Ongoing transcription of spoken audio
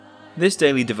This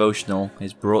daily devotional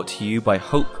is brought to you by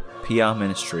Hope PR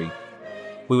Ministry.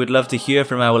 We would love to hear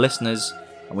from our listeners,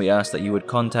 and we ask that you would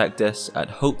contact us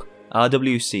at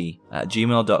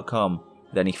hoperwc@gmail.com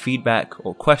with any feedback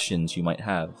or questions you might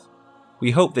have.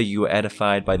 We hope that you are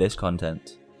edified by this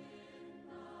content.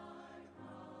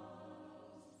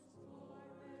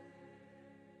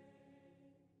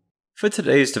 For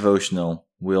today's devotional,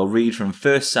 we'll read from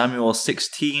 1 Samuel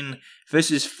 16,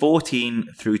 verses 14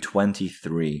 through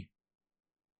 23.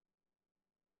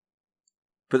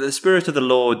 But the Spirit of the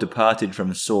Lord departed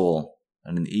from Saul,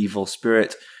 and an evil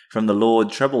spirit from the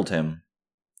Lord troubled him.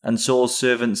 And Saul's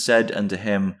servant said unto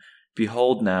him,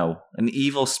 Behold now, an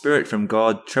evil spirit from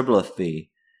God troubleth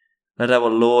thee. Let our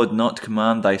Lord not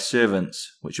command thy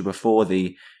servants, which are before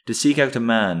thee, to seek out a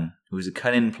man, who is a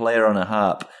cunning player on a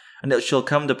harp, and it shall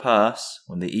come to pass,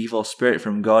 when the evil spirit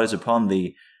from God is upon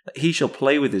thee, that he shall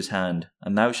play with his hand,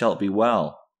 and thou shalt be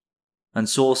well. And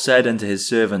Saul said unto his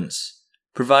servants,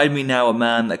 Provide me now a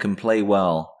man that can play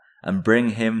well, and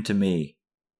bring him to me.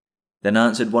 Then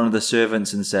answered one of the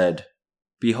servants and said,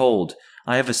 Behold,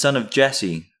 I have a son of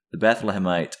Jesse, the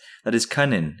Bethlehemite, that is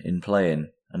cunning in playing,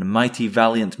 and a mighty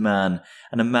valiant man,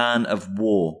 and a man of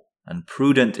war, and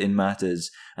prudent in matters,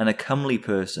 and a comely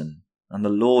person, and the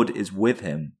Lord is with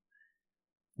him.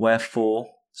 Wherefore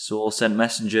Saul sent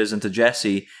messengers unto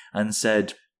Jesse, and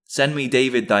said, Send me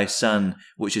David thy son,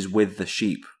 which is with the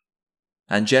sheep.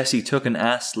 And Jesse took an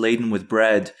ass laden with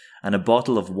bread, and a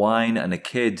bottle of wine, and a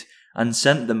kid, and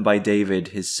sent them by David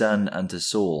his son unto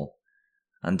Saul.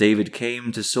 And David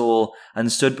came to Saul,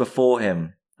 and stood before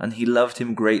him, and he loved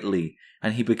him greatly,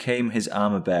 and he became his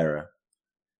armor-bearer.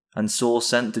 And Saul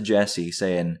sent to Jesse,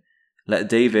 saying, Let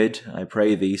David, I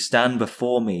pray thee, stand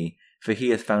before me, for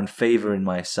he hath found favour in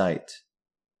my sight.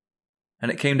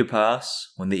 And it came to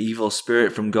pass, when the evil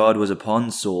spirit from God was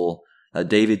upon Saul, that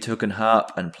David took an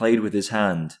harp and played with his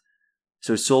hand.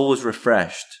 So Saul was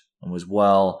refreshed, and was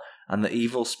well, and the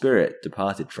evil spirit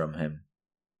departed from him.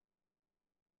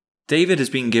 David has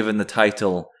been given the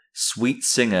title, Sweet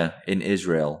Singer in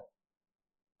Israel.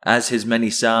 As his many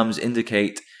psalms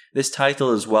indicate, this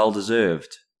title is well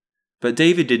deserved. But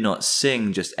David did not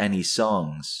sing just any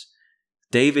songs.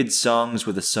 David's songs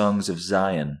were the songs of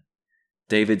Zion.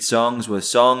 David's songs were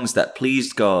songs that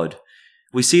pleased God.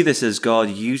 We see this as God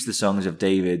used the songs of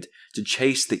David to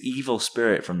chase the evil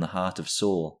spirit from the heart of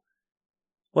Saul.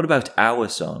 What about our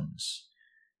songs?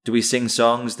 Do we sing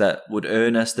songs that would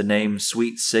earn us the name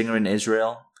Sweet Singer in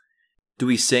Israel? Do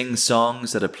we sing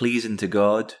songs that are pleasing to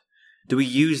God? Do we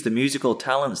use the musical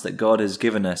talents that God has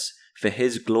given us for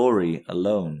His glory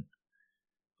alone?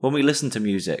 When we listen to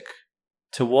music,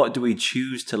 to what do we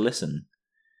choose to listen?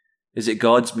 Is it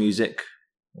God's music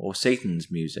or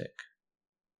Satan's music?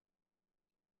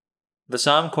 The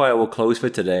Psalm Choir will close for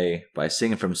today by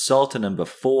singing from Psalter number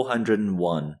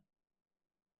 401.